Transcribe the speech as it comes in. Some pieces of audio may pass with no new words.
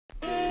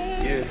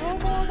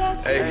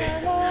Yeah.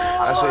 Hey,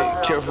 I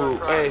say careful,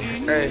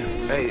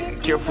 hey,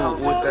 careful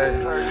with that.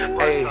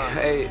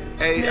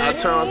 Hey, I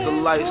turn off the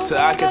lights till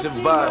I catch a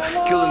vibe.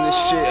 Killing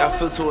this shit, I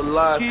feel too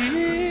alive.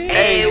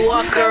 Hey,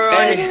 Walker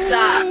on the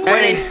top,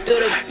 running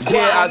through the quad.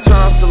 Yeah, I turn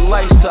off the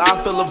lights till I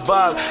feel a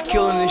vibe.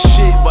 Killing this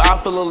shit, but I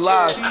feel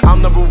alive.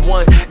 I'm number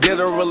one, dead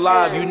or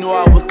alive. You knew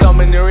I was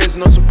coming, there is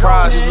no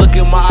surprise. Just look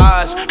in my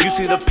eyes, you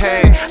see the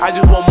pain. I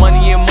just want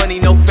money and money,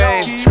 no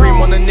fame. Scream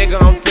on the nigga,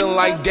 I'm feeling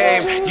like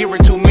Dame. Give her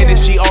 2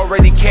 minutes, she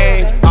already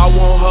came. I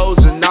want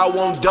hoes and I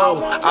want dough.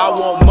 I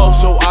want mo,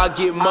 so I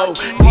get mo.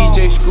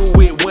 DJ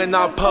screw it when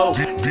I po.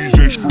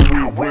 DJ screw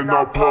it when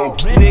I po.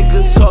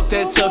 Niggas talk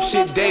that tough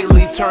shit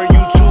daily, turn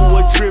you to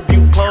a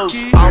tribute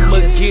post. I'ma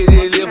get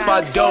it if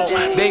I don't.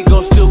 They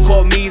gon' still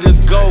call me the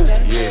GOAT.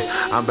 Yeah,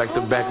 I'm back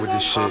to back with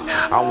this shit.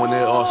 I want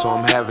it all, so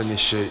I'm having this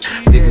shit.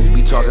 Niggas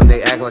be talking,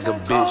 they act like a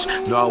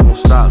bitch. No, I won't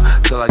stop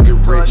till I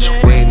get rich.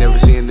 They ain't never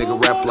seen a nigga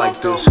rap like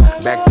this.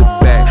 Back to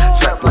back,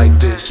 trap like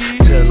this.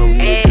 Tell them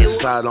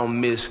niggas I don't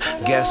miss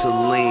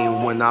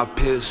gasoline when I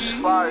piss.